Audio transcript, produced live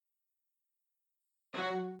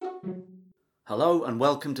Hello and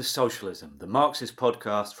welcome to Socialism, the Marxist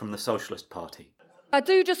podcast from the Socialist Party. I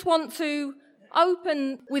do just want to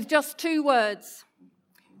open with just two words.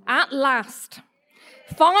 At last.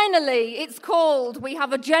 Finally, it's called. We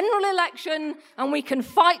have a general election and we can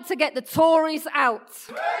fight to get the Tories out.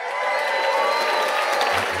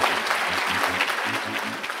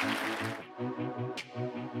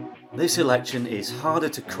 This election is harder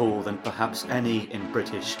to call than perhaps any in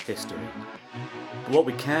British history. But what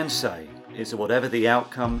we can say is that whatever the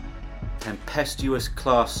outcome, tempestuous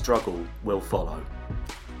class struggle will follow.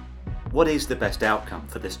 What is the best outcome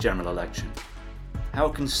for this general election? How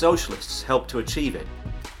can socialists help to achieve it?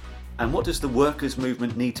 And what does the workers'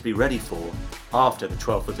 movement need to be ready for after the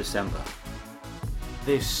 12th of December?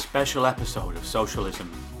 This special episode of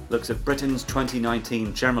Socialism looks at Britain's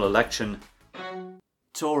 2019 general election.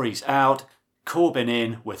 Tories out, Corbyn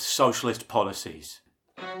in with socialist policies.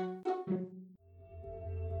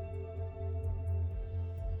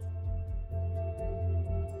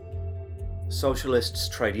 Socialists,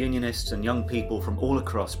 trade unionists and young people from all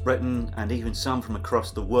across Britain and even some from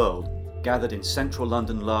across the world gathered in central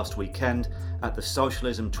London last weekend at the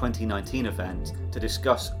Socialism 2019 event to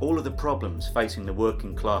discuss all of the problems facing the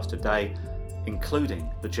working class today,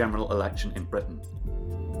 including the general election in Britain.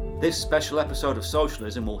 This special episode of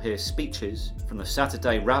Socialism will hear speeches from the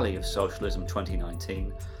Saturday rally of Socialism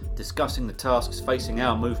 2019 discussing the tasks facing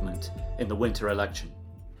our movement in the winter election.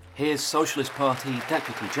 Here's Socialist Party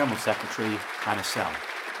Deputy General Secretary Hannah Sell.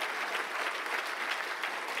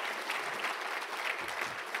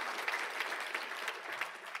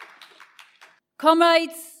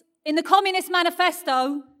 Comrades, in the Communist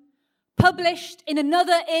Manifesto, published in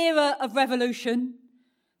another era of revolution,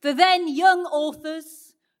 the then young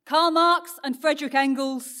authors, Karl Marx and Friedrich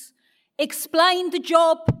Engels, explained the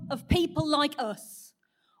job of people like us,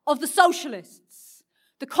 of the socialists,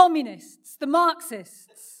 the communists, the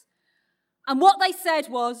Marxists. And what they said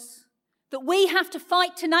was that we have to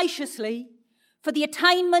fight tenaciously for the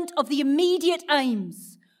attainment of the immediate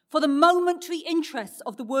aims, for the momentary interests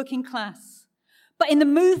of the working class. But in the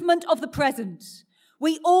movement of the present,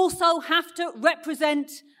 we also have to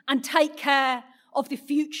represent and take care of the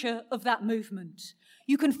future of that movement.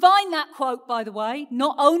 You can find that quote, by the way,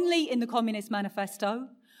 not only in the Communist Manifesto,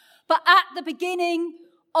 but at the beginning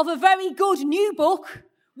of a very good new book,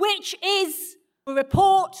 which is a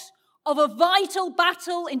report of a vital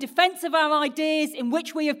battle in defence of our ideas in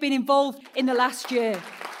which we have been involved in the last year.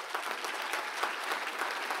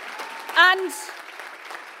 And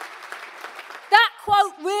that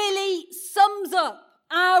quote really sums up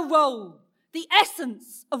our role, the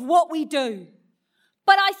essence of what we do.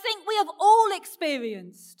 But I think we have all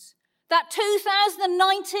experienced that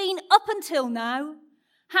 2019 up until now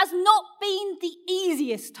has not been the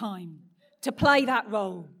easiest time to play that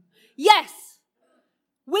role. Yes,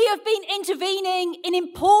 we have been intervening in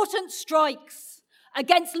important strikes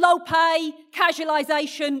against low pay,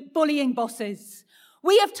 casualisation, bullying bosses.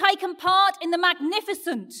 We have taken part in the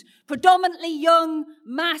magnificent, predominantly young,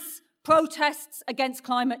 mass protests against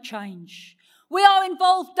climate change. We are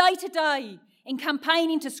involved day to day in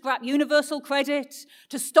campaigning to scrap universal credit,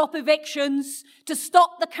 to stop evictions, to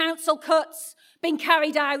stop the council cuts being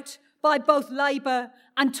carried out by both Labour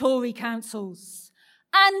and Tory councils.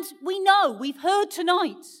 And we know, we've heard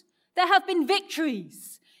tonight, there have been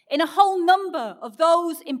victories in a whole number of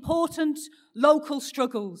those important local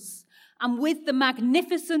struggles. And with the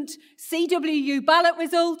magnificent CWU ballot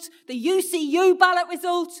result, the UCU ballot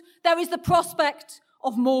result, there is the prospect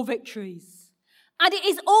of more victories. And it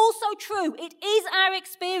is also true, it is our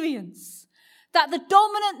experience, that the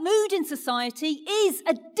dominant mood in society is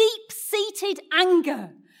a deep-seated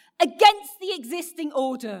anger against the existing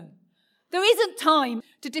order. There isn't time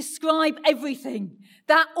to describe everything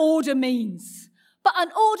that order means. But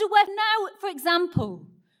an order where now, for example,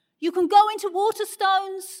 you can go into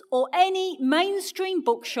Waterstones or any mainstream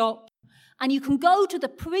bookshop and you can go to the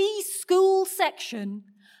preschool section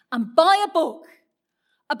and buy a book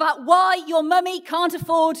about why your mummy can't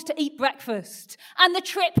afford to eat breakfast and the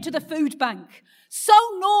trip to the food bank. So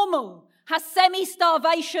normal has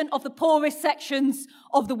semi-starvation of the poorest sections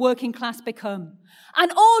of the working class become. An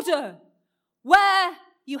order where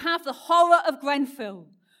you have the horror of Grenfell,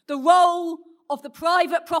 the role of the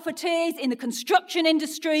private profiteers in the construction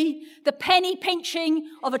industry, the penny pinching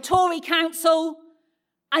of a Tory council,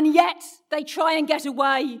 and yet they try and get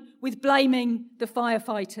away with blaming the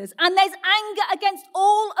firefighters. And there's anger against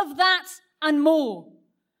all of that and more.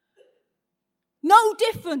 No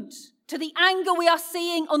different to the anger we are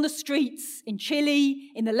seeing on the streets in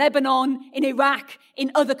Chile, in the Lebanon, in Iraq,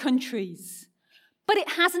 in other countries. But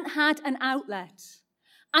it hasn't had an outlet.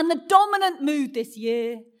 And the dominant mood this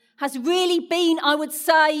year has really been, I would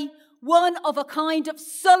say, one of a kind of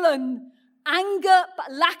sullen anger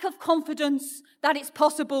but lack of confidence that it's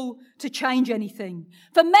possible to change anything.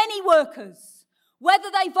 For many workers, whether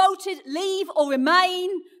they voted leave or remain,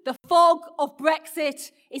 the fog of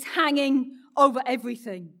Brexit is hanging over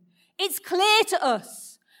everything. It's clear to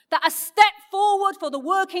us that a step forward for the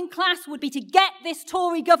working class would be to get this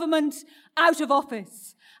Tory government out of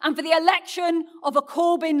office and for the election of a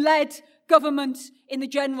Corbyn-led government in the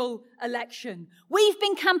general election. We've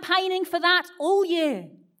been campaigning for that all year.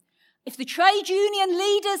 If the trade union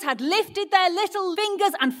leaders had lifted their little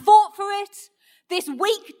fingers and fought for it, this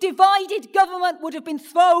weak, divided government would have been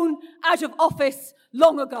thrown out of office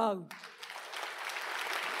long ago.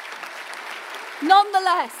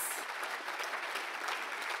 Nonetheless,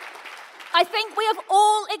 I think we have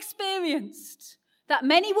all experienced that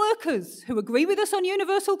many workers who agree with us on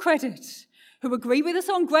universal credit, who agree with us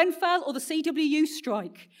on Grenfell or the CWU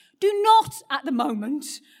strike, do not at the moment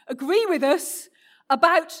agree with us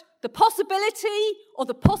about the possibility or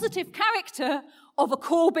the positive character of a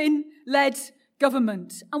Corbyn-led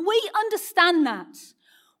government. And we understand that.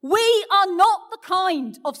 We are not the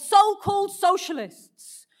kind of so-called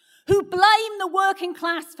socialists who blame the working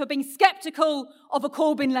class for being sceptical of a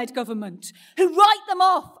Corbyn-led government, who write them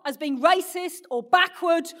off as being racist or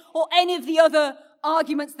backward or any of the other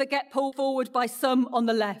arguments that get pulled forward by some on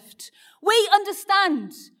the left. We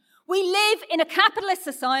understand we live in a capitalist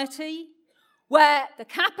society where the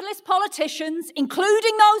capitalist politicians,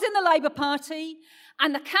 including those in the Labour Party,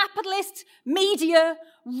 and the capitalist media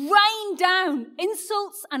rain down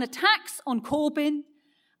insults and attacks on Corbyn,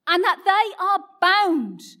 and that they are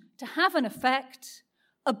bound to have an effect,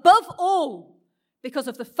 above all, because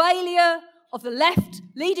of the failure of the left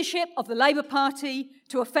leadership of the Labour Party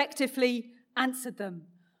to effectively answer them.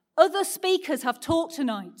 Other speakers have talked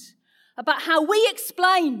tonight about how we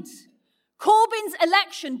explained Corbyn's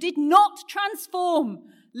election did not transform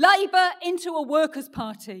Labour into a workers'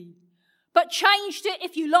 party, but changed it,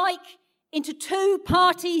 if you like, into two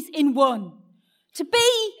parties in one. To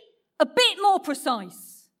be a bit more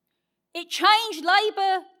precise, it changed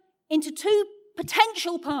Labour into two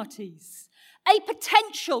potential parties. A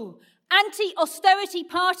potential anti-austerity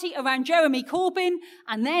party around Jeremy Corbyn,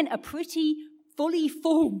 and then a pretty fully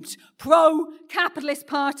formed pro-capitalist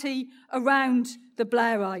party around the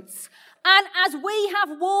Blairites. And as we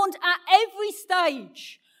have warned at every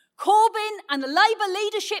stage, Corbyn and the Labour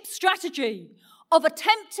leadership strategy of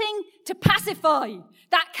attempting to pacify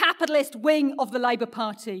that capitalist wing of the Labour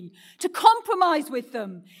Party, to compromise with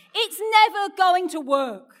them, it's never going to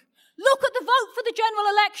work. Look at the vote for the general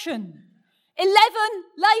election. 11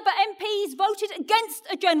 Labour MPs voted against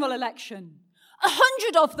a general election.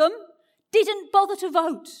 100 of them didn't bother to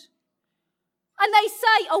vote. And they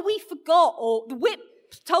say, oh, we forgot, or the whip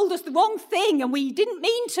told us the wrong thing and we didn't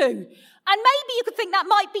mean to. And maybe you could think that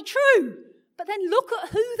might be true. But then look at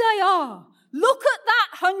who they are. Look at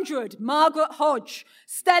that 100. Margaret Hodge,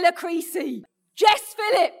 Stella Creasy, Jess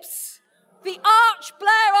Phillips. The arch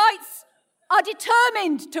Blairites are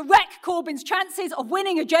determined to wreck Corbyn's chances of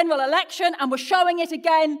winning a general election, and were showing it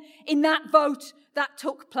again in that vote that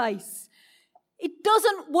took place. It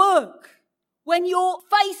doesn't work when you're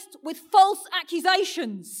faced with false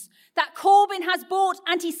accusations that Corbyn has brought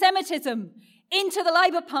anti-Semitism into the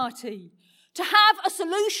Labour Party, to have a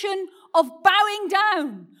solution of bowing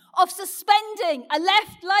down, of suspending a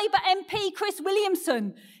left Labour MP, Chris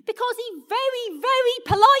Williamson, because he very, very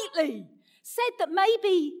politely said that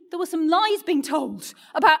maybe there were some lies being told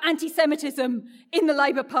about anti-Semitism in the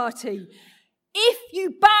Labour Party. If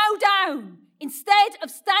you bow down instead of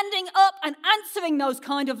standing up and answering those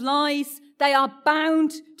kind of lies, they are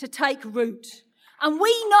bound to take root. And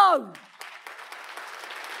we know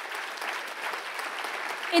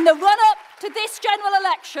in the run-up to this general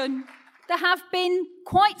election, there have been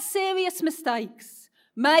quite serious mistakes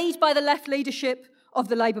made by the left leadership of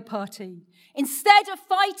the Labour Party. Instead of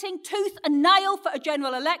fighting tooth and nail for a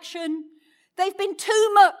general election, they've been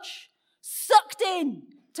too much sucked in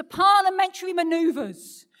to parliamentary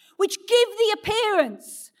manoeuvres, which give the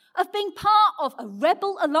appearance of being part of a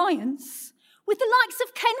rebel alliance with the likes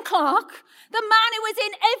of Ken Clarke, the man who was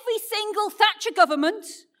in every single Thatcher government,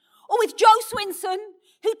 or with Jo Swinson,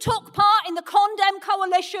 who took part in the Condem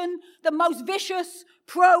coalition, the most vicious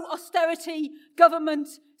pro-austerity government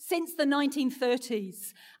since the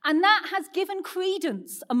 1930s. And that has given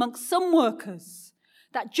credence amongst some workers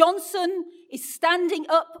that Johnson is standing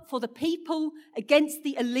up for the people against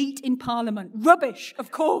the elite in Parliament. Rubbish,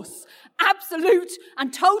 of course, absolute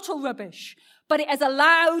and total rubbish, but it has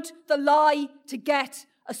allowed the lie to get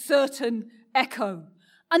a certain echo.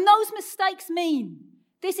 And those mistakes mean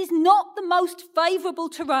this is not the most favourable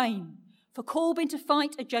terrain for Corbyn to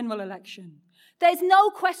fight a general election. There's no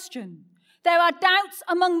question. There are doubts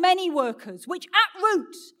among many workers, which at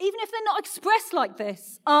root, even if they're not expressed like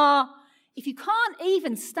this, are, if you can't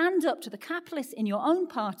even stand up to the capitalists in your own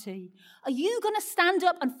party, are you going to stand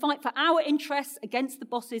up and fight for our interests against the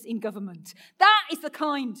bosses in government? That is the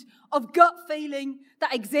kind of gut feeling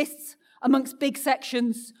that exists amongst big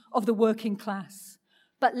sections of the working class.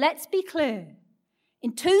 But let's be clear.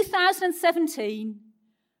 In 2017,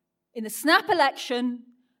 in the snap election,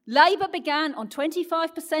 Labour began on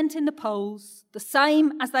 25% in the polls, the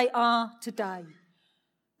same as they are today.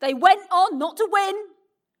 They went on not to win,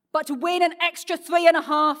 but to win an extra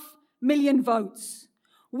 3.5 million votes.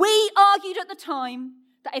 We argued at the time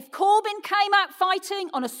that if Corbyn came out fighting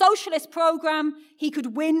on a socialist programme, he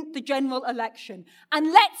could win the general election.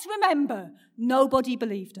 And let's remember, nobody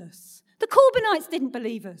believed us. The Corbynites didn't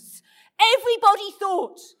believe us. Everybody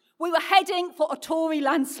thought we were heading for a Tory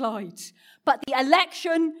landslide, but the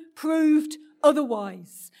election proved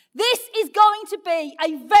otherwise. This is going to be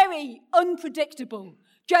a very unpredictable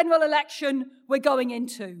general election we're going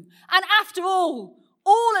into. And after all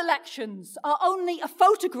elections are only a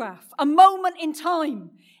photograph, a moment in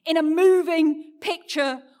time, in a moving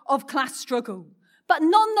picture of class struggle. But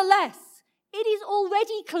nonetheless, it is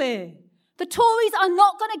already clear the Tories are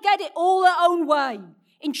not going to get it all their own way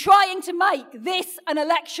in trying to make this an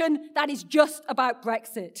election that is just about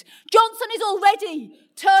Brexit. Johnson is already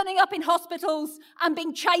turning up in hospitals and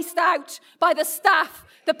being chased out by the staff,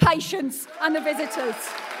 the patients and the visitors.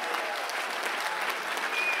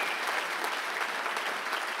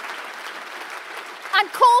 And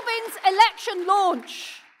Corbyn's election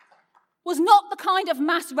launch was not the kind of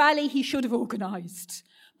mass rally he should have organised.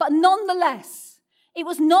 But nonetheless, it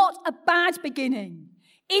was not a bad beginning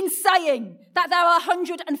in saying that there are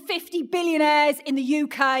 150 billionaires in the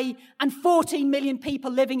UK and 14 million people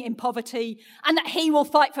living in poverty, and that he will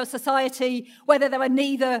fight for a society where there are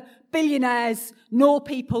neither billionaires nor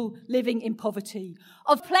people living in poverty,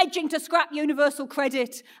 of pledging to scrap universal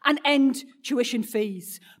credit and end tuition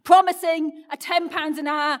fees, promising a £10 an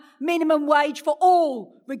hour minimum wage for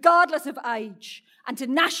all, regardless of age, and to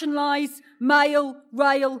nationalise mail,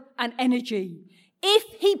 rail and energy.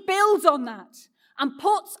 If he builds on that and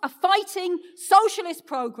puts a fighting socialist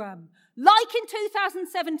programme, like in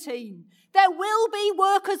 2017, there will be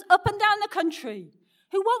workers up and down the country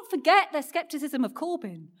who won't forget their scepticism of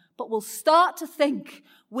Corbyn, but will start to think,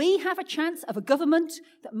 we have a chance of a government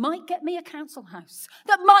that might get me a council house,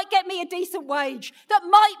 that might get me a decent wage, that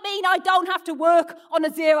might mean I don't have to work on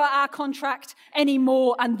a 0-hour contract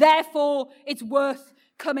anymore, and therefore it's worth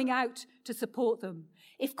coming out to support them.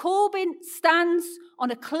 If Corbyn stands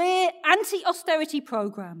on a clear anti-austerity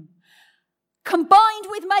programme, combined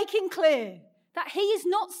with making clear that he is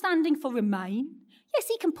not standing for Remain, yes,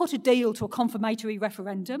 he can put a deal to a confirmatory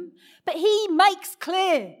referendum, but he makes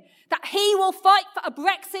clear that he will fight for a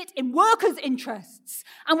Brexit in workers' interests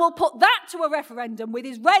and will put that to a referendum with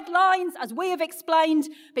his red lines, as we have explained,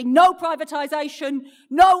 being no privatisation,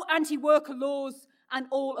 no anti-worker laws, and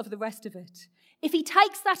all of the rest of it. If he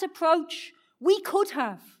takes that approach, we could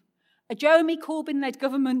have a Jeremy Corbyn-led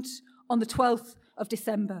government on the 12th of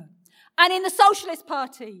December. And in the Socialist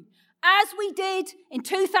Party, as we did in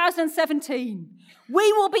 2017,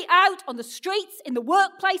 we will be out on the streets, in the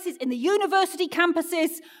workplaces, in the university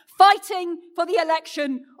campuses, fighting for the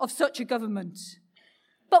election of such a government.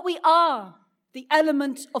 But we are the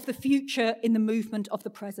element of the future in the movement of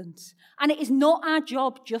the present. And it is not our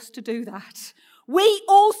job just to do that. We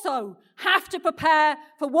also have to prepare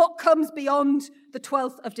for what comes beyond the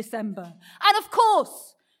 12th of December. And of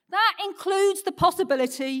course, that includes the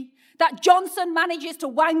possibility that Johnson manages to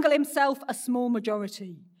wangle himself a small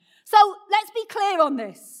majority. So let's be clear on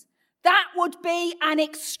this. That would be an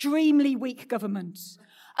extremely weak government.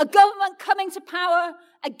 A government coming to power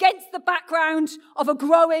against the background of a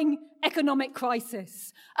growing economic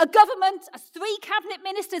crisis. A government, as 3 cabinet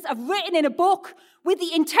ministers have written in a book, with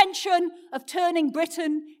the intention of turning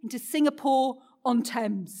Britain into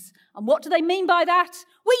Singapore-on-Thames. And what do they mean by that?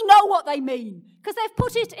 We know what they mean, because they've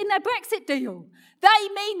put it in their Brexit deal. They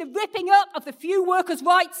mean the ripping up of the few workers'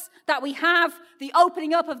 rights that we have, the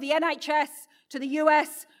opening up of the NHS to the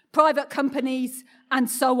US, private companies, and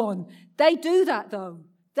so on. They do that, though.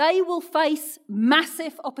 They will face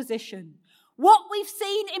massive opposition. What we've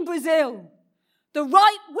seen in Brazil, the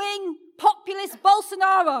right-wing populist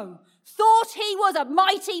Bolsonaro thought he was a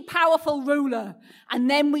mighty, powerful ruler. And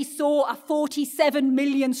then we saw a 47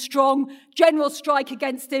 million strong general strike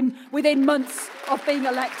against him within months of being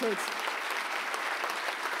elected.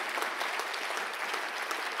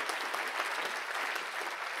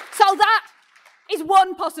 So that is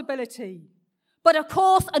one possibility. But of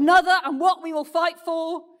course, another, and what we will fight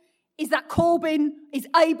for, is that Corbyn is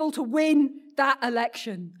able to win that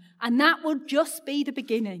election. And that will just be the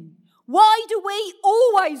beginning. Why do we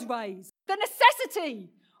always raise the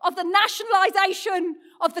necessity of the nationalisation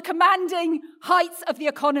of the commanding heights of the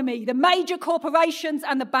economy, the major corporations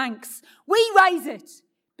and the banks? We raise it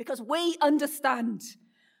because we understand,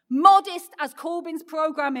 modest as Corbyn's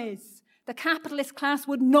programme is, the capitalist class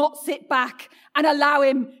would not sit back and allow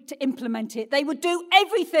him to implement it. They would do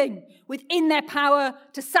everything within their power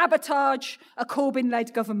to sabotage a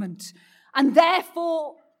Corbyn-led government. And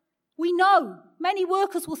therefore, we know many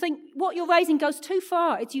workers will think what you're raising goes too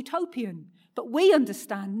far, it's utopian. But we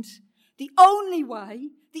understand the only way,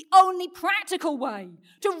 the only practical way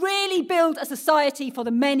to really build a society for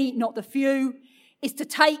the many, not the few, is to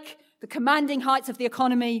take the commanding heights of the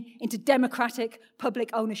economy into democratic public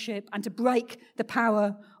ownership and to break the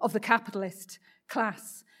power of the capitalist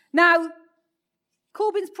class. Now,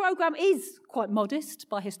 Corbyn's programme is quite modest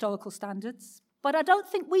by historical standards, but I don't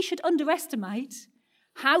think we should underestimate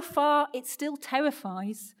how far it still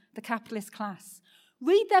terrifies the capitalist class.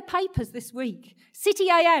 Read their papers this week. City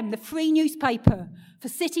AM, the free newspaper for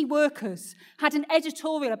city workers, had an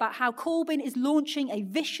editorial about how Corbyn is launching a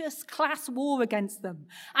vicious class war against them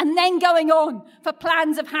and then going on for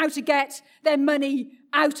plans of how to get their money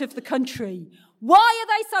out of the country. Why are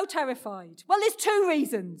they so terrified? Well, there's two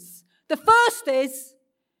reasons. The first is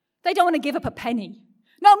they don't want to give up a penny.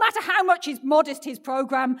 No matter how much is modest his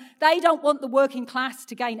programme, they don't want the working class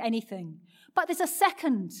to gain anything. But there's a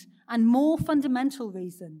second and more fundamental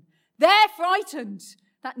reason. They're frightened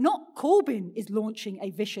that not Corbyn is launching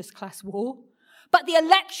a vicious class war, but the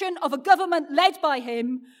election of a government led by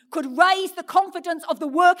him could raise the confidence of the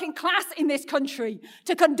working class in this country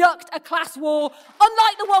to conduct a class war,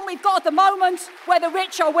 unlike the one we've got at the moment, where the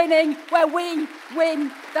rich are winning, where we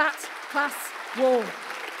win that class war.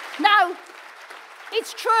 Now,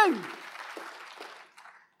 it's true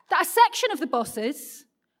that a section of the bosses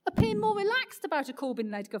appear more relaxed about a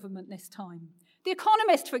Corbyn-led government this time. The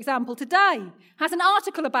Economist, for example, today has an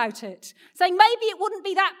article about it, saying maybe it wouldn't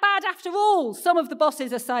be that bad after all, some of the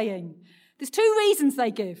bosses are saying. There's two reasons they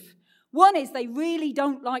give. One is they really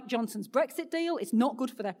don't like Johnson's Brexit deal. It's not good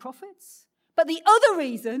for their profits. But the other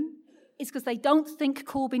reason is because they don't think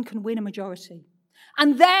Corbyn can win a majority.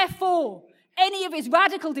 And therefore, any of his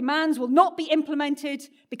radical demands will not be implemented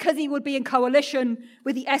because he would be in coalition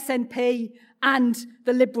with the SNP and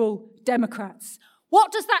the Liberal Democrats.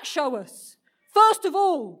 What does that show us? First of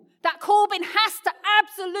all, that Corbyn has to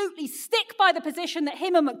absolutely stick by the position that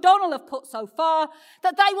him and McDonnell have put so far,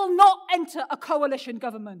 that they will not enter a coalition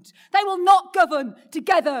government. They will not govern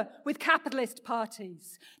together with capitalist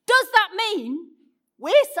parties. Does that mean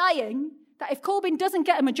we're saying that if Corbyn doesn't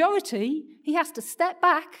get a majority, he has to step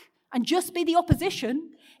back and just be the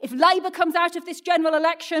opposition? If Labour comes out of this general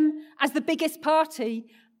election as the biggest party,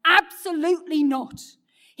 absolutely not.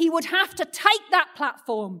 He would have to take that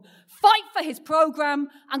platform, fight for his programme,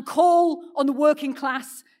 and call on the working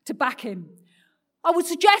class to back him. I would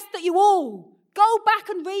suggest that you all go back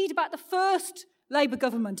and read about the first Labour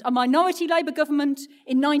government, a minority Labour government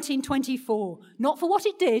in 1924, not for what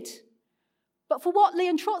it did, but for what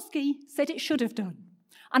Leon Trotsky said it should have done.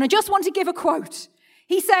 And I just want to give a quote.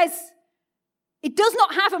 He says, "It does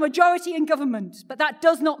not have a majority in government, but that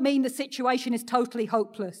does not mean the situation is totally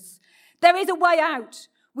hopeless. There is a way out.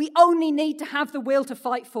 We only need to have the will to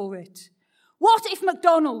fight for it." What if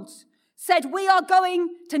McDonald's said, "We are going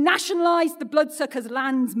to nationalise the bloodsuckers'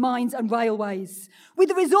 lands, mines and railways. With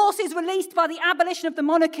the resources released by the abolition of the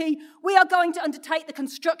monarchy, we are going to undertake the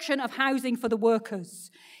construction of housing for the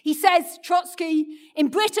workers." He says, Trotsky, "In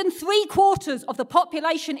Britain, 3/4 of the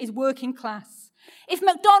population is working class. If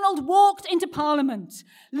MacDonald walked into Parliament,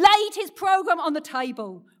 laid his programme on the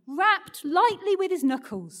table, rapped lightly with his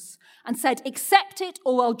knuckles, and said, 'Accept it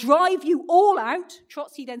or I'll drive you all out,'"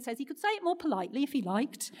 Trotsky then says he could say it more politely if he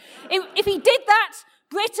liked. If he did that,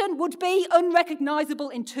 Britain would be unrecognisable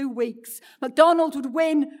in 2 weeks. MacDonald would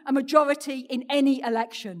win a majority in any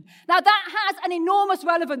election. Now that has an enormous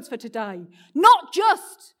relevance for today, not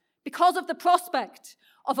just because of the prospect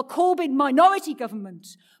of a Corbyn minority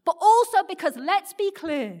government, but also because, let's be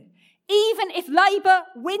clear, even if Labour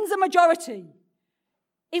wins a majority,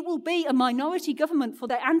 it will be a minority government for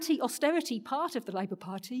the anti-austerity part of the Labour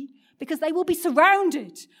Party, because they will be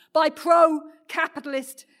surrounded by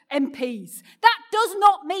pro-capitalist MPs. That does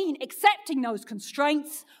not mean accepting those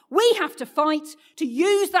constraints. We have to fight to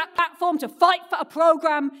use that platform to fight for a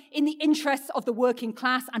programme in the interests of the working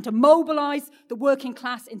class and to mobilise the working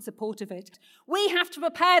class in support of it. We have to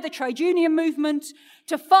prepare the trade union movement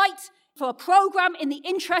to fight for a programme in the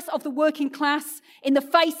interests of the working class in the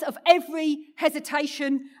face of every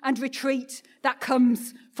hesitation and retreat that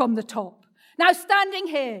comes from the top. Now, standing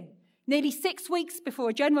here, nearly 6 weeks before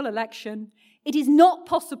a general election, it is not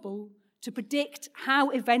possible to predict how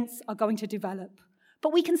events are going to develop.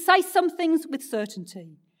 But we can say some things with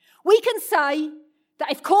certainty. We can say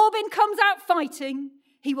that if Corbyn comes out fighting,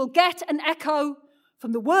 he will get an echo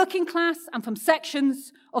from the working class and from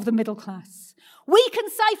sections of the middle class. We can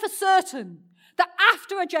say for certain that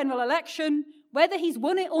after a general election, whether he's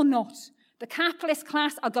won it or not, the capitalist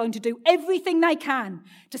class are going to do everything they can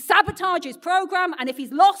to sabotage his programme, and if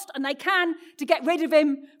he's lost and they can, to get rid of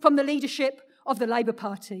him from the leadership of the Labour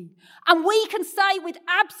Party. And we can say with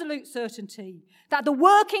absolute certainty that the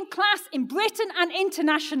working class in Britain and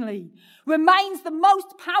internationally remains the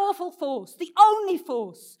most powerful force, the only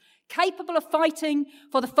force capable of fighting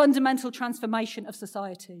for the fundamental transformation of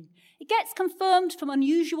society. It gets confirmed from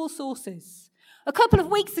unusual sources. A couple of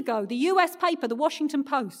weeks ago, the US paper, The Washington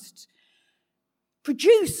Post,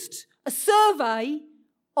 produced a survey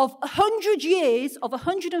of 100 years of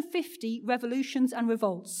 150 revolutions and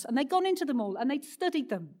revolts. And they'd gone into them all and they'd studied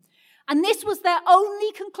them. And this was their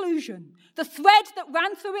only conclusion, the thread that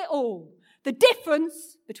ran through it all. The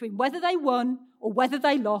difference between whether they won or whether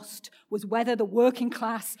they lost was whether the working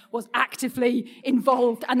class was actively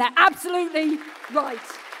involved. And they're absolutely right.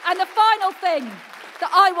 And the final thing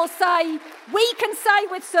that I will say, we can say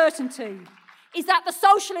with certainty, is that the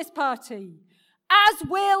Socialist Party, as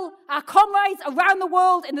will our comrades around the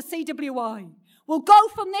world in the CWI, will go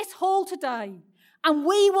from this hall today and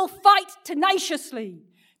we will fight tenaciously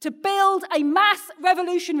to build a mass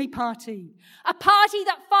revolutionary party, a party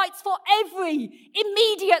that fights for every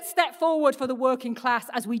immediate step forward for the working class,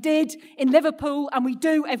 as we did in Liverpool and we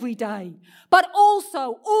do every day, but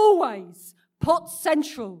also always puts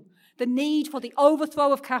central the need for the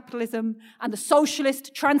overthrow of capitalism and the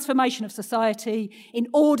socialist transformation of society in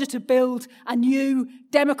order to build a new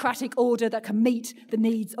democratic order that can meet the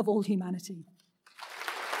needs of all humanity.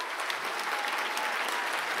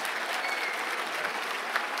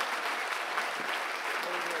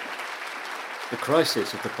 The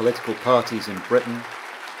crisis of the political parties in Britain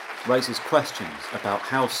raises questions about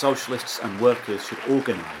how socialists and workers should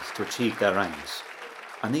organise to achieve their aims.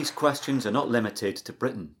 And these questions are not limited to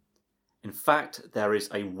Britain. In fact, there is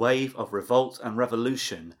a wave of revolt and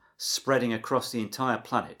revolution spreading across the entire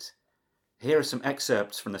planet. Here are some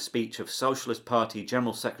excerpts from the speech of Socialist Party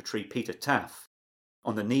General Secretary Peter Taaffe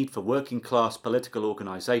on the need for working class political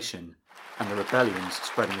organisation and the rebellions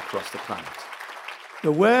spreading across the planet.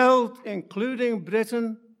 The world, including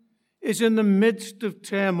Britain, is in the midst of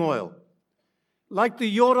turmoil. Like the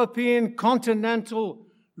European continental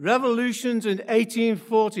revolutions in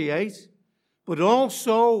 1848, but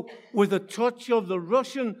also with a touch of the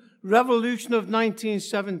Russian Revolution of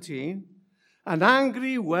 1917, an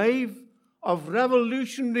angry wave of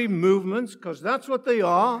revolutionary movements, because that's what they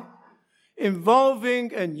are,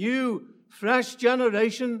 involving a new, fresh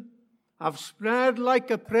generation, have spread like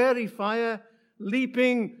a prairie fire,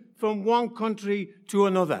 leaping from one country to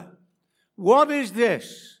another. What is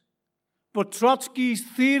this but Trotsky's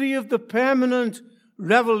theory of the permanent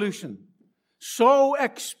revolution? So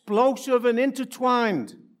explosive and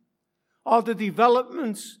intertwined are the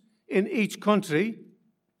developments in each country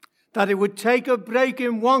that it would take a break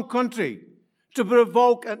in one country to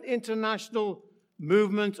provoke an international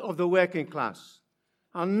movement of the working class.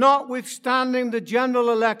 And notwithstanding the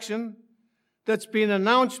general election that's been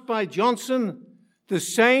announced by Johnson, the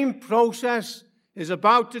same process is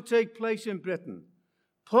about to take place in Britain.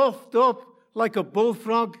 Puffed up like a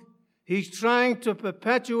bullfrog, he's trying to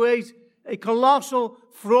perpetuate a colossal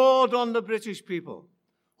fraud on the British people.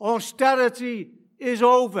 Austerity is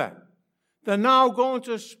over. They're now going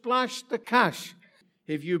to splash the cash.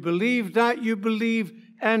 If you believe that, you believe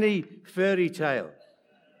any fairy tale.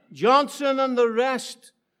 Johnson and the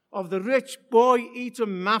rest of the rich boy-eater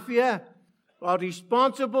mafia are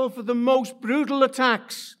responsible for the most brutal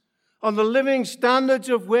attacks on the living standards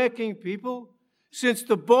of working people since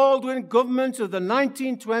the Baldwin government of the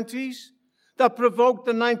 1920s that provoked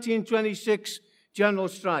the 1926 general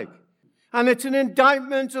strike. And it's an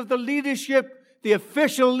indictment of the leadership, the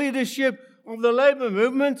official leadership of the labour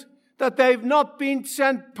movement, that they've not been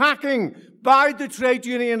sent packing by the trade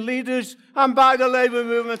union leaders and by the labour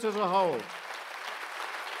movement as a whole.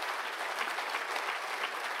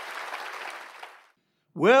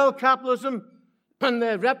 World capitalism and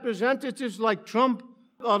their representatives like Trump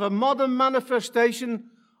are a modern manifestation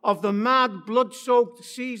of the mad, blood-soaked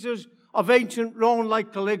Caesars of ancient Rome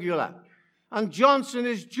like Caligula. And Johnson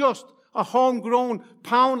is just a homegrown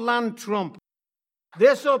Poundland Trump.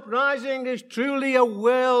 This uprising is truly a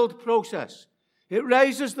world process. It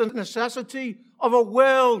raises the necessity of a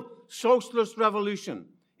world socialist revolution.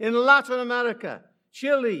 In Latin America,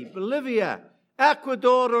 Chile, Bolivia,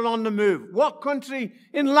 Ecuador are on the move. What country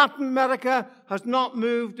in Latin America has not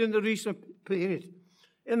moved in the recent period?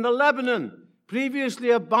 In the Lebanon, previously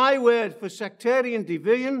a byword for sectarian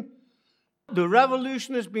division, the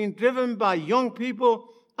revolution has been driven by young people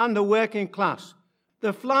and the working class.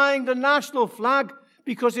 They're flying the national flag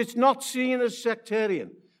because it's not seen as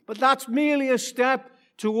sectarian. But that's merely a step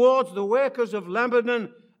towards the workers of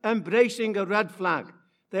Lebanon embracing a red flag.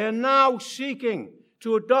 They are now seeking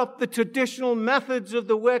to adopt the traditional methods of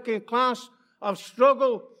the working class of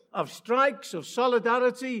struggle, of strikes, of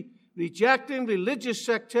solidarity, rejecting religious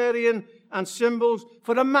sectarian and symbols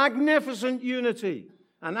for a magnificent unity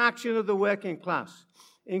and action of the working class.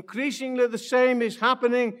 Increasingly, the same is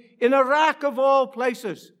happening in Iraq, of all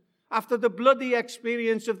places, after the bloody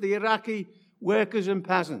experience of the Iraqi workers and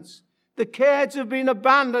peasants. The Kurds have been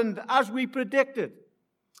abandoned, as we predicted,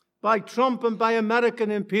 by Trump and by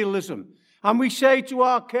American imperialism. And we say to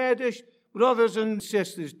our Kurdish brothers and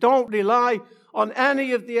sisters, don't rely on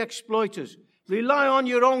any of the exploiters. Rely on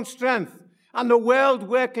your own strength. And the world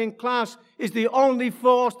working class is the only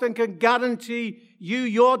force that can guarantee you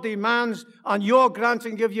your demands and your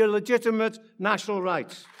granting of your legitimate national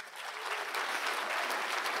rights.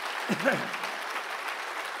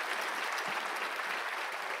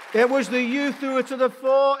 It was the youth who were to the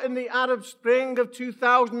fore in the Arab Spring of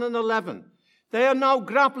 2011. They are now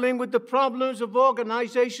grappling with the problems of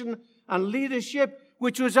organization and leadership,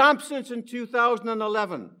 which was absent in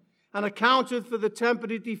 2011 and accounted for the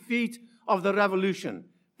temporary defeat of the revolution.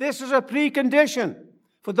 This is a precondition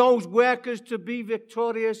for those workers to be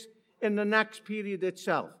victorious in the next period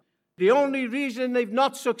itself. The only reason they've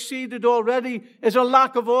not succeeded already is a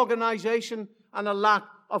lack of organization and a lack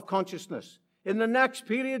of consciousness. In the next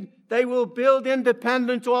period, they will build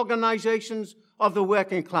independent organizations of the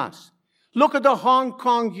working class. Look at the Hong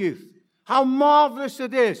Kong youth. How marvelous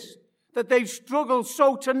it is that they've struggled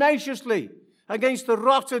so tenaciously against the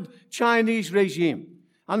rotted Chinese regime.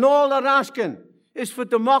 And all they're asking is for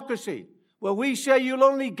democracy. Well, we say you'll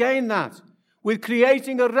only gain that with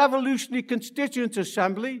creating a revolutionary constituent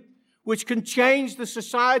assembly which can change the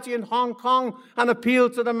society in Hong Kong and appeal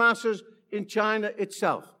to the masses in China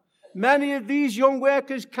itself. Many of these young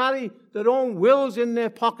workers carry their own wills in their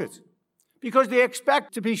pocket because they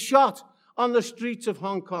expect to be shot on the streets of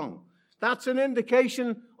Hong Kong. That's an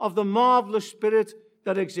indication of the marvelous spirit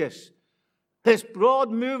that exists. This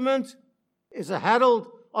broad movement is a herald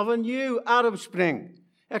of a new Arab Spring,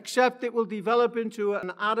 except it will develop into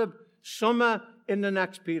an Arab summer in the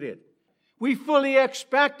next period. We fully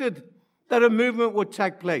expected that a movement would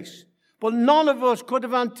take place, but none of us could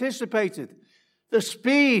have anticipated the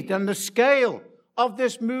speed and the scale of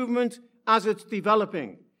this movement as it's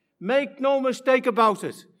developing. Make no mistake about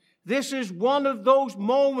it. This is one of those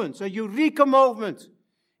moments, a eureka moment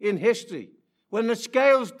in history, when the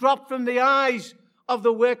scales drop from the eyes of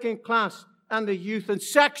the working class and the youth and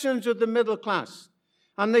sections of the middle class,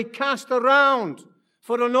 and they cast around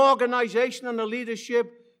for an organization and a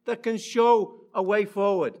leadership that can show a way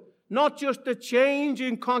forward. Not just a change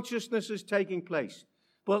in consciousness is taking place,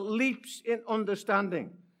 but leaps in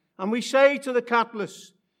understanding. And we say to the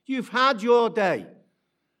capitalists, you've had your day.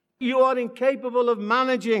 You are incapable of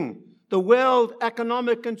managing the world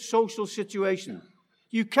economic and social situation.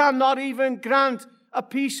 You cannot even grant a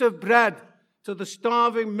piece of bread to the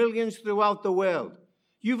starving millions throughout the world.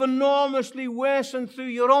 You've enormously worsened through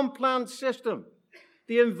your unplanned system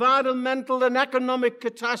the environmental and economic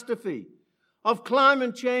catastrophe of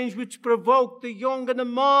climate change, which provoked the young and the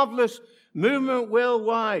marvelous movement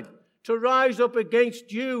worldwide to rise up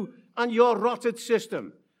against you and your rotted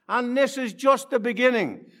system. And this is just the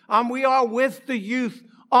beginning. And we are with the youth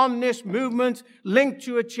on this movement linked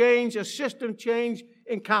to a change, a system change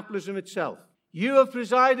in capitalism itself. You have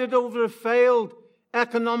presided over a failed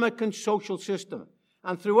economic and social system.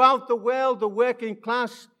 And throughout the world, the working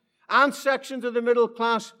class and sections of the middle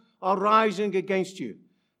class are rising against you.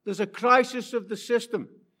 There's a crisis of the system.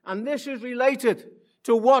 And this is related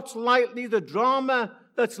to what's likely the drama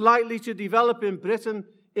that's likely to develop in Britain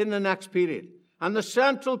in the next period. And the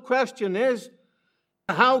central question is,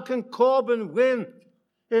 How can Corbyn win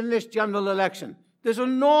in this general election? There's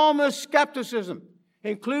enormous scepticism,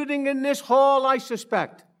 including in this hall, I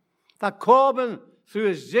suspect, that Corbyn, through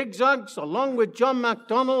his zigzags, along with John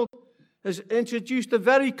MacDonald, has introduced a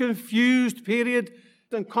very confused period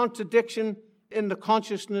and contradiction in the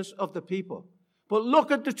consciousness of the people. But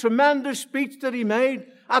look at the tremendous speech that he made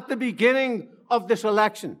at the beginning of this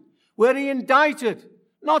election, where he indicted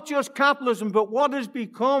not just capitalism, but what has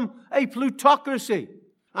become a plutocracy,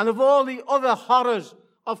 and of all the other horrors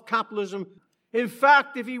of capitalism. In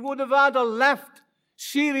fact, if he would have had a left,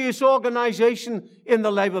 serious organisation in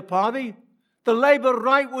the Labour Party, the Labour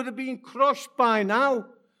right would have been crushed by now.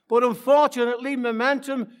 But unfortunately,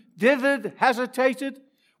 Momentum dithered, hesitated.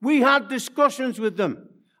 We had discussions with them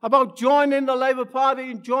about joining the Labour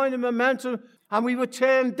Party and joining Momentum, and we were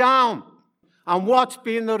turned down. And what's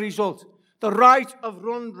been the result? The right have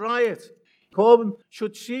run riot. Corbyn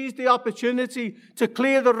should seize the opportunity to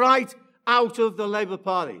clear the right out of the Labour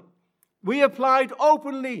Party. We applied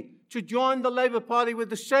openly to join the Labour Party with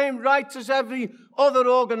the same rights as every other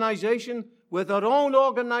organisation, with our own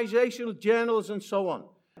organisational journals and so on.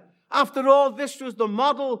 After all, this was the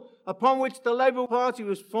model upon which the Labour Party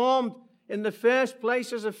was formed in the first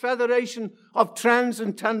place as a federation of trends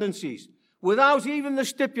and tendencies, without even the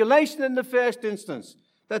stipulation in the first instance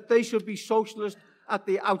that they should be socialist at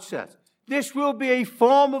the outset. This will be a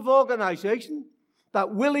form of organisation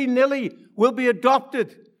that willy-nilly will be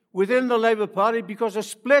adopted within the Labour Party because a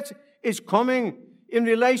split is coming in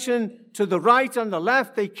relation to the right and the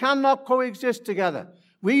left. They cannot coexist together.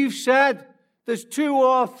 We've said there's 2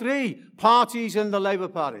 or 3 parties in the Labour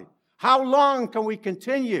Party. How long can we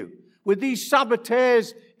continue with these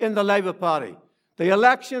saboteurs in the Labour Party? The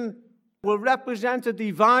election will represent a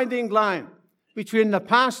dividing line between the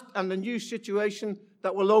past and the new situation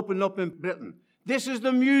that will open up in Britain. This is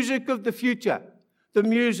the music of the future, the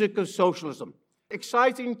music of socialism.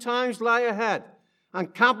 Exciting times lie ahead,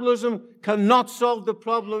 and capitalism cannot solve the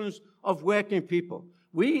problems of working people.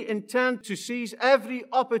 We intend to seize every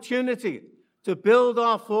opportunity to build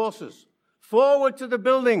our forces forward to the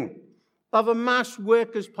building of a mass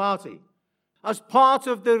workers' party as part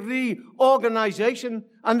of the reorganisation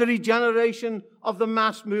and the regeneration of the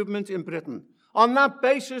mass movement in Britain. On that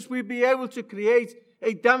basis, we'll be able to create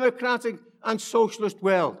a democratic and socialist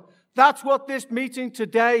world. That's what this meeting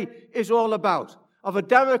today is all about, of a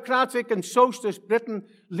democratic and socialist Britain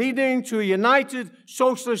leading to a united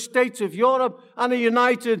socialist states of Europe and a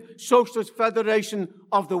united socialist federation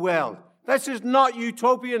of the world. This is not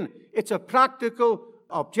utopian. It's a practical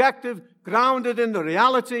objective grounded in the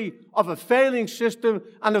reality of a failing system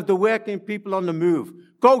and of the working people on the move.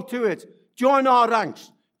 Go to it. Join our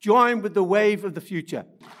ranks. Join with the wave of the future.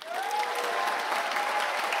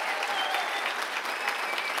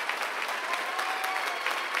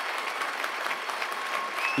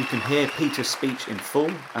 You can hear Peter's speech in full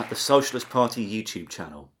at the Socialist Party YouTube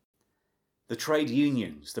channel. The trade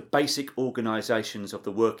unions, the basic organisations of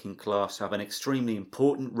the working class, have an extremely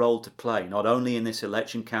important role to play, not only in this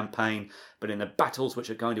election campaign, but in the battles which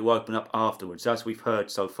are going to open up afterwards, as we've heard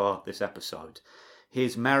so far this episode.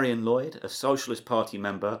 Here's Marion Lloyd, a Socialist Party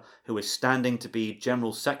member who is standing to be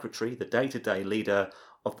General Secretary, the day-to-day leader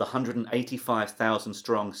of the 185,000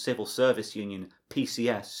 strong civil service union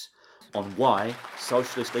PCS, on why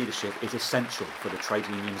socialist leadership is essential for the trade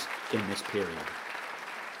unions in this period.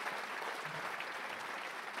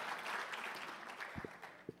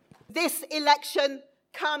 This election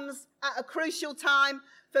comes at a crucial time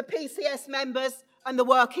for PCS members and the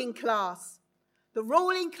working class. The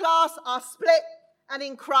ruling class are split and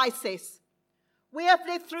in crisis. We have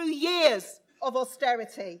lived through years of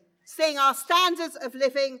austerity, seeing our standards of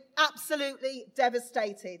living absolutely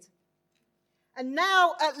devastated. And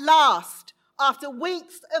now, at last, after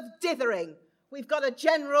weeks of dithering, we've got a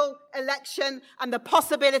general election and the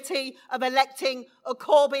possibility of electing a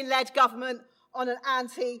Corbyn-led government on an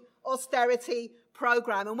anti-austerity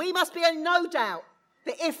programme. And we must be in no doubt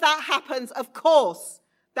that if that happens, of course,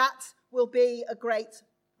 that will be a great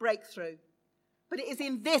breakthrough. But it is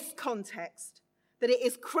in this context that it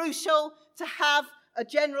is crucial to have a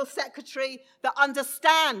General Secretary that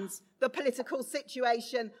understands the political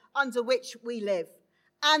situation under which we live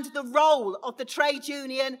and the role of the trade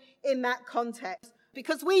union in that context.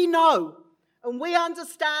 Because we know and we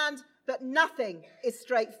understand that nothing is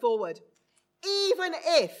straightforward. Even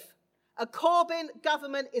if a Corbyn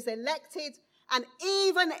government is elected and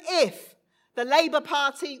even if the Labour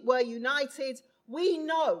Party were united, we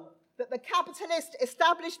know that the capitalist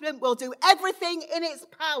establishment will do everything in its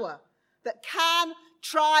power that can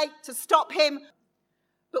try to stop him.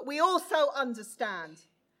 But we also understand,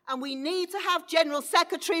 And we need to have general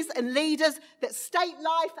secretaries and leaders that state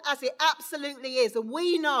life as it absolutely is. And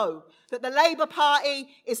we know that the Labour Party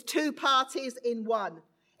is two parties in one.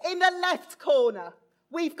 In the left corner,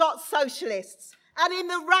 we've got socialists. And in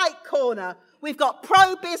the right corner, we've got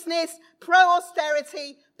pro-business,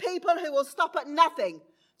 pro-austerity, people who will stop at nothing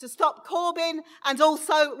to stop Corbyn and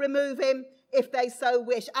also remove him if they so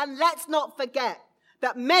wish. And let's not forget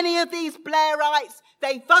that many of these Blairites,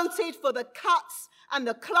 they voted for the cuts and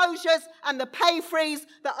the closures and the pay freeze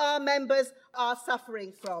that our members are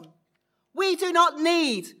suffering from. We do not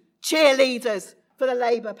need cheerleaders for the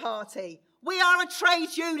Labour Party. We are a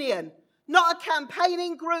trade union, not a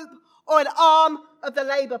campaigning group or an arm of the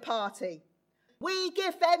Labour Party. We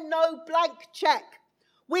give them no blank cheque.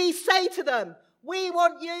 We say to them, we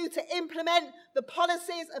want you to implement the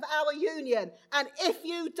policies of our union, and if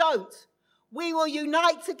you don't, we will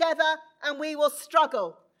unite together and we will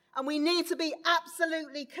struggle. And we need to be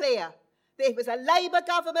absolutely clear that if it's a Labour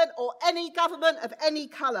government or any government of any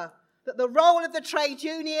colour, that the role of the trade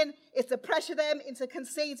union is to pressure them into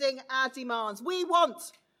conceding our demands. We want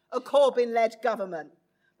a Corbyn-led government,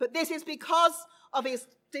 but this is because of his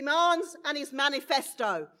demands and his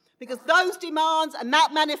manifesto, because those demands and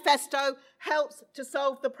that manifesto helps to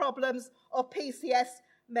solve the problems of PCS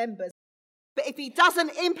members. But if he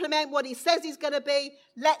doesn't implement what he says he's going to be,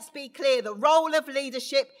 let's be clear, the role of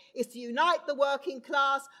leadership is to unite the working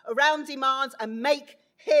class around demands and make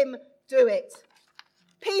him do it.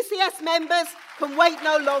 PCS members can wait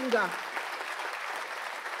no longer.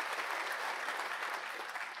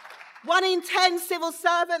 1 in 10 civil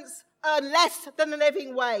servants earn less than the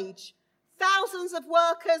living wage. Thousands of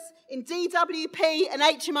workers in DWP and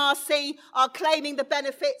HMRC are claiming the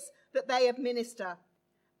benefits that they administer.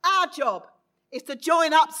 Our job is to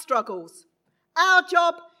join up struggles. Our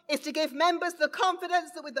job is to give members the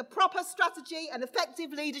confidence that with the proper strategy and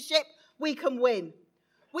effective leadership, we can win.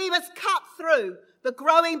 We must cut through the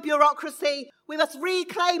growing bureaucracy. We must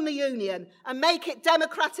reclaim the union and make it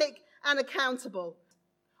democratic and accountable.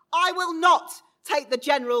 I will not take the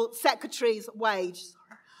General Secretary's wage.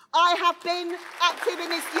 I have been active in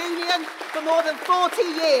this union for more than 40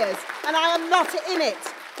 years, and I am not in it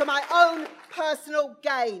for my own personal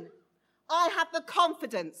gain. I have the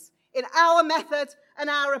confidence in our method and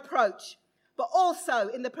our approach, but also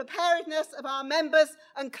in the preparedness of our members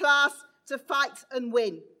and class to fight and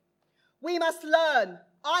win. We must learn.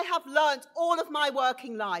 I have learnt all of my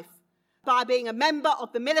working life by being a member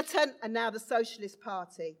of the Militant and now the Socialist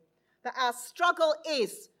Party, that our struggle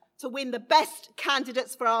is to win the best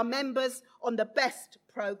candidates for our members on the best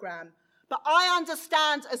programme. But I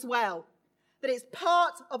understand as well that it's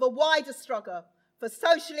part of a wider struggle for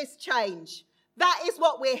socialist change. That is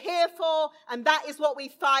what we're here for, and that is what we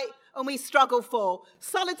fight and we struggle for.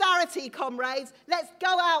 Solidarity, comrades. Let's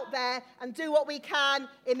go out there and do what we can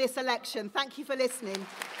in this election. Thank you for listening.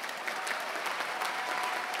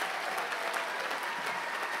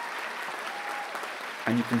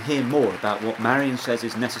 And you can hear more about what Marion says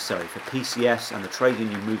is necessary for PCS and the trade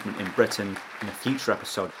union movement in Britain in a future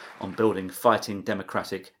episode on building fighting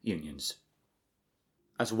democratic unions.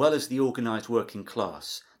 As well as the organised working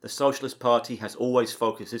class, the Socialist Party has always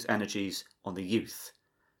focused its energies on the youth.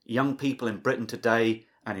 Young people in Britain today,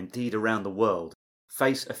 and indeed around the world,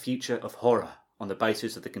 face a future of horror on the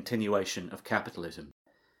basis of the continuation of capitalism.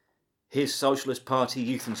 Here's Socialist Party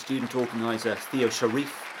youth and student organiser Theo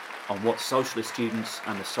Sharif on what Socialist students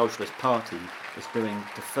and the Socialist Party is doing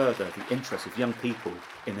to further the interests of young people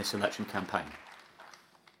in this election campaign.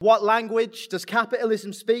 What language does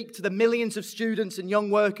capitalism speak to the millions of students and young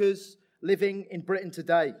workers living in Britain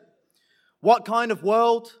today? What kind of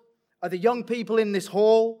world are the young people in this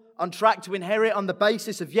hall on track to inherit on the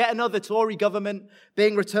basis of yet another Tory government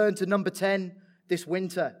being returned to number 10 this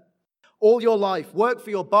winter? All your life, work for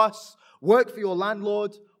your boss, work for your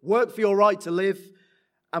landlord, work for your right to live,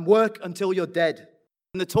 and work until you're dead.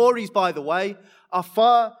 And the Tories, by the way, are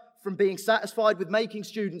far from being satisfied with making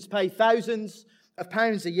students pay thousands of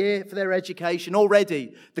pounds a year for their education.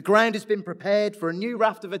 Already, the ground has been prepared for a new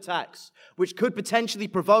raft of attacks, which could potentially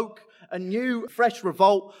provoke a new, fresh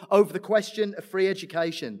revolt over the question of free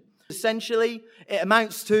education. Essentially, it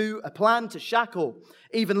amounts to a plan to shackle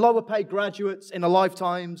even lower paid graduates in a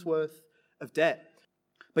lifetime's worth of debt.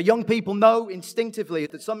 But young people know instinctively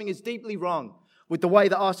that something is deeply wrong with the way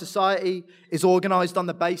that our society is organised on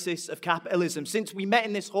the basis of capitalism. Since we met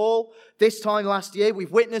in this hall this time last year,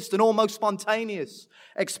 we've witnessed an almost spontaneous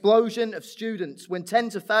explosion of students when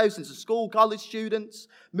tens of thousands of school, college students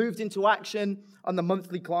moved into action on the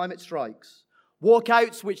monthly climate strikes.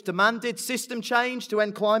 Walkouts which demanded system change to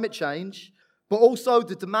end climate change, But also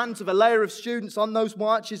the demands of a layer of students on those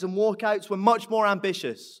marches and walkouts were much more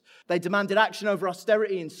ambitious. They demanded action over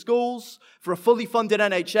austerity in schools, for a fully funded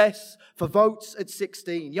NHS, for votes at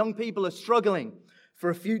 16. Young people are struggling for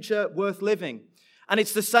a future worth living. And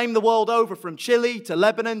it's the same the world over, from Chile to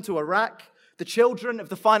Lebanon to Iraq. The children of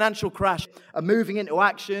the financial crash are moving into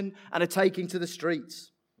action and are taking to the streets.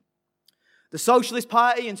 The Socialist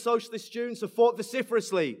Party and socialist students have fought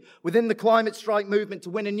vociferously within the climate strike movement to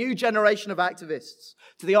win a new generation of activists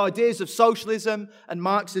to the ideas of socialism and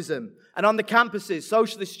Marxism. And on the campuses,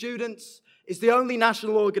 Socialist Students is the only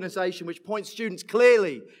national organisation which points students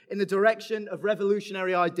clearly in the direction of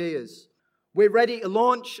revolutionary ideas. We're ready to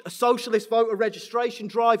launch a socialist voter registration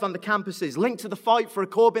drive on the campuses, linked to the fight for a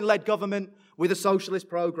Corbyn-led government with a socialist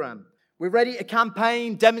programme. We're ready to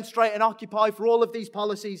campaign, demonstrate and occupy for all of these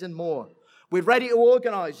policies and more. We're ready to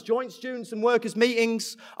organise joint students and workers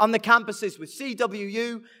meetings on the campuses with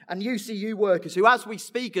CWU and UCU workers who, as we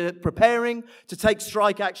speak, are preparing to take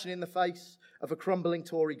strike action in the face of a crumbling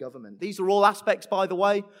Tory government. These are all aspects, by the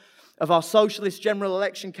way, of our socialist general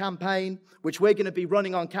election campaign, which we're going to be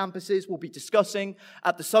running on campuses. We'll be discussing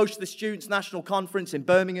at the Socialist Students' National Conference in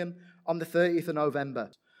Birmingham on the 30th of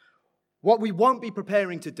November. What we won't be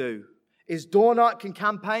preparing to do is door knock and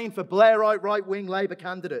campaign for Blairite right-wing Labour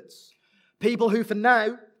candidates. People who, for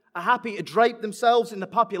now, are happy to drape themselves in the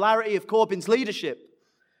popularity of Corbyn's leadership,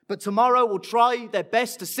 but tomorrow will try their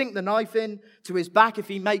best to sink the knife in to his back if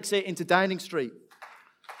he makes it into Downing Street.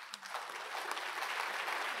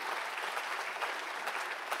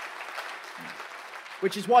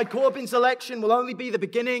 Which is why Corbyn's election will only be the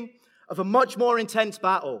beginning of a much more intense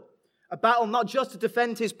battle. A battle not just to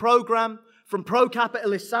defend his programme from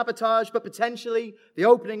pro-capitalist sabotage, but potentially the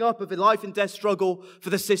opening up of a life and death struggle for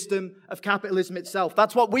the system of capitalism itself.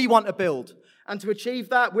 That's what we want to build. And to achieve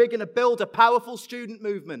that, we're going to build a powerful student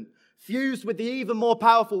movement, fused with the even more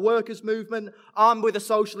powerful workers' movement, armed with a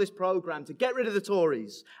socialist programme to get rid of the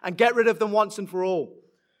Tories and get rid of them once and for all.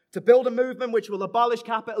 To build a movement which will abolish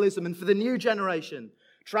capitalism and, for the new generation,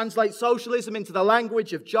 translate socialism into the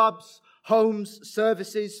language of jobs, homes,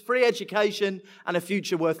 services, free education, and a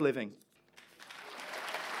future worth living.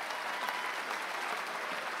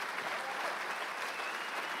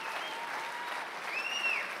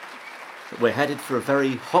 We're headed for a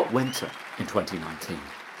very hot winter in 2019.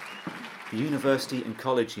 The University and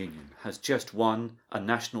College Union has just won a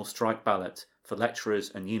national strike ballot for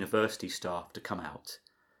lecturers and university staff to come out.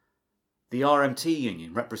 The RMT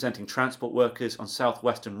union, representing transport workers on South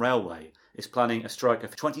Western Railway, is planning a strike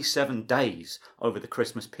of 27 days over the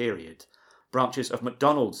Christmas period. Branches of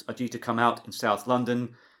McDonald's are due to come out in South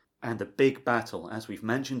London, and the big battle, as we've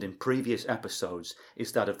mentioned in previous episodes,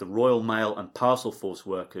 is that of the Royal Mail and Parcel Force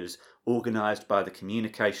workers, organised by the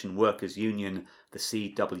Communication Workers Union, the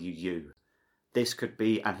CWU. This could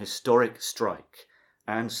be an historic strike,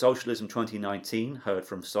 and Socialism 2019 heard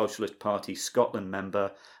from Socialist Party Scotland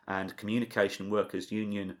member and Communication Workers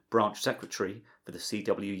Union branch secretary for the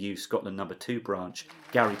CWU Scotland No. 2 branch,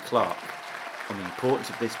 Gary Clark, on the importance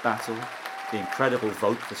of this battle, the incredible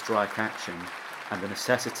vote for strike action, and the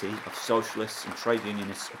necessity of socialists and trade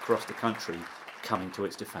unionists across the country coming to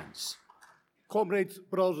its defence. Comrades,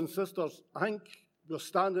 brothers and sisters, I think we're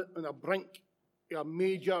standing on the brink of a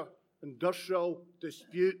major industrial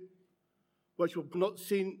dispute which we've not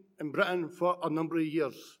seen in Britain for a number of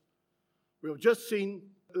years. We've just seen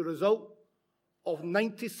the result of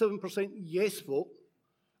 97% yes vote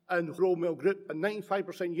in Royal Mail Group and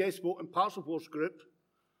 95% yes vote in Parcel Force Group,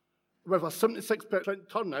 with a 76%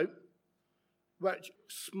 turnout, which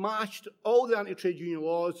smashed all the anti-trade union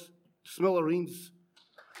laws, smithereens,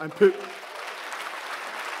 and put...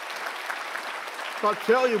 But I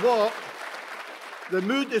tell you what, the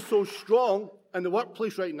mood is so strong in the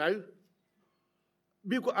workplace right now,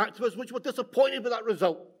 we've got activists which were disappointed with that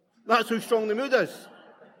result. That's how strong the mood is.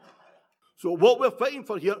 So what we're fighting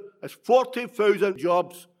for here is 40,000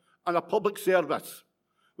 jobs and a public service,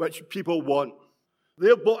 which people want.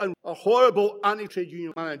 They've brought in a horrible anti-trade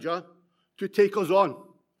union manager to take us on.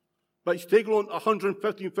 But he's taken on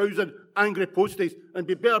 115,000 angry posties, and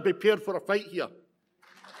we better be prepared for a fight here.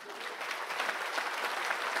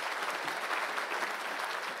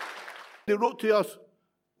 They wrote to us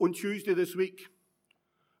on Tuesday this week,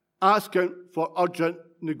 asking for urgent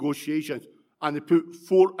negotiations, and they put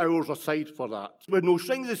 4 hours aside for that. With no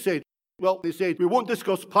strings, they said. Well, they said, we won't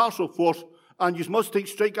discuss Parcel Force, and you must take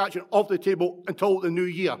strike action off the table until the new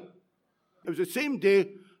year. It was the same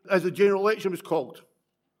day as the general election was called.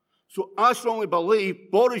 So I strongly believe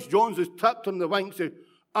Boris Johnson has tapped him the wing and said,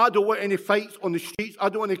 I don't want any fights on the streets, I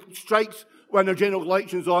don't want any strikes when the general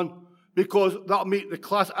election's on. because that'll make the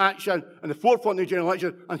class action in the forefront of the general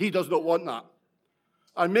election, and he does not want that.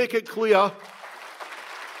 And make it clear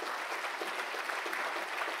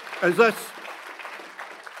is this: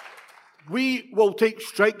 we will take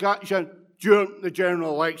strike action during the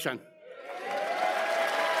general election.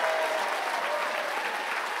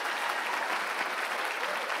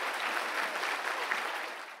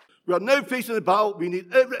 We are now facing the battle. We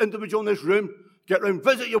need every individual in this room. Get round,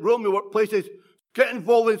 visit your Roma workplaces, get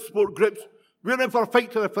involved in support groups. We're in for a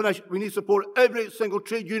fight to the finish. We need to support every single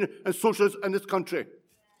trade union and socialist in this country.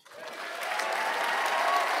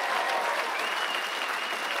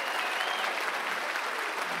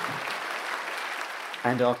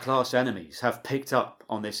 And our class enemies have picked up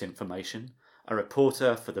on this information. A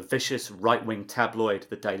reporter for the vicious right-wing tabloid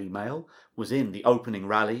The Daily Mail was in the opening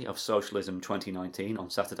rally of Socialism 2019 on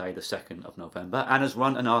Saturday the 2nd of November and has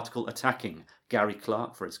run an article attacking Gary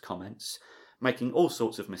Clark for his comments, making all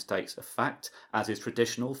sorts of mistakes of fact, as is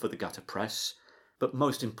traditional for the gutter press, but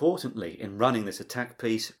most importantly in running this attack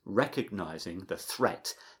piece, recognising the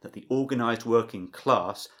threat that the organised working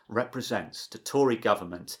class represents to Tory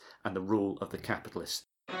government and the rule of the capitalists.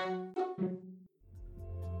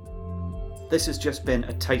 This has just been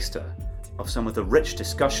a taster of some of the rich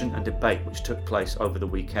discussion and debate which took place over the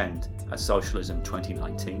weekend at Socialism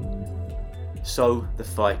 2019. So the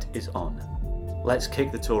fight is on. Let's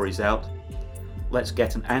kick the Tories out. Let's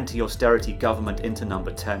get an anti-austerity government into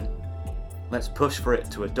number 10. Let's push for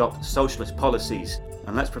it to adopt socialist policies,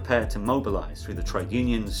 and let's prepare to mobilise through the trade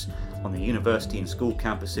unions, on the university and school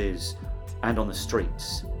campuses, and on the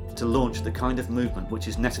streets to launch the kind of movement which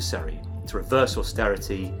is necessary to reverse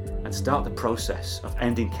austerity and start the process of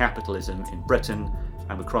ending capitalism in Britain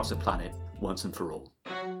and across the planet once and for all.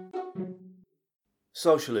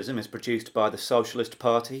 Socialism is produced by the Socialist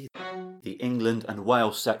Party, the England and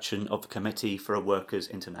Wales section of the Committee for a Workers'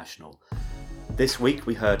 International. This week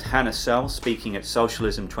we heard Hannah Sell speaking at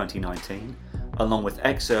Socialism 2019, along with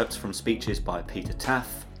excerpts from speeches by Peter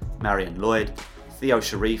Taff, Marion Lloyd, Theo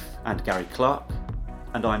Sharif and Gary Clark,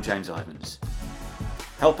 and I'm James Ivans.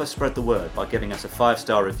 Help us spread the word by giving us a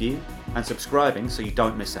 5-star review and subscribing so you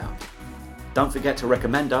don't miss out. Don't forget to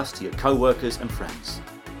recommend us to your co-workers and friends.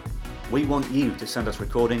 We want you to send us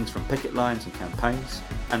recordings from picket lines and campaigns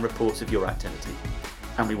and reports of your activity.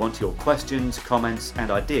 And we want your questions, comments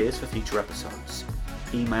and ideas for future episodes.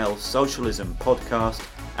 Email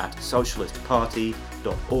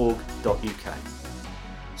socialismpodcast@socialistparty.org.uk.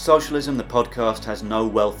 Socialism the podcast has no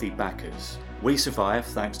wealthy backers. We survive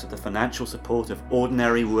thanks to the financial support of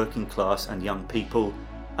ordinary working class and young people,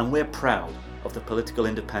 and we're proud of the political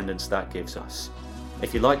independence that gives us.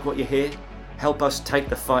 If you like what you hear, help us take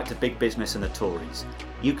the fight to big business and the Tories.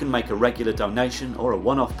 You can make a regular donation or a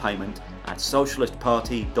one-off payment at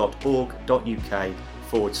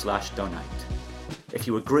socialistparty.org.uk/donate. If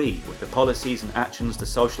you agree with the policies and actions the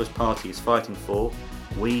Socialist Party is fighting for,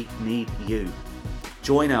 we need you.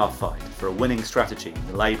 Join our fight for a winning strategy in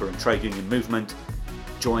the labour and trade union movement.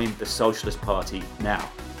 Join the Socialist Party now.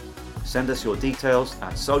 Send us your details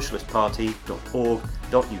at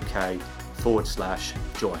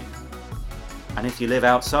socialistparty.org.uk/join. And if you live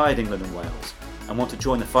outside England and Wales and want to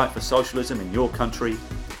join the fight for socialism in your country,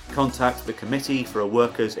 contact the Committee for a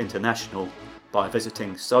Workers' International by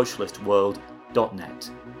visiting socialistworld.net.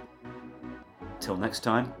 Till next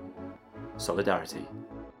time, solidarity.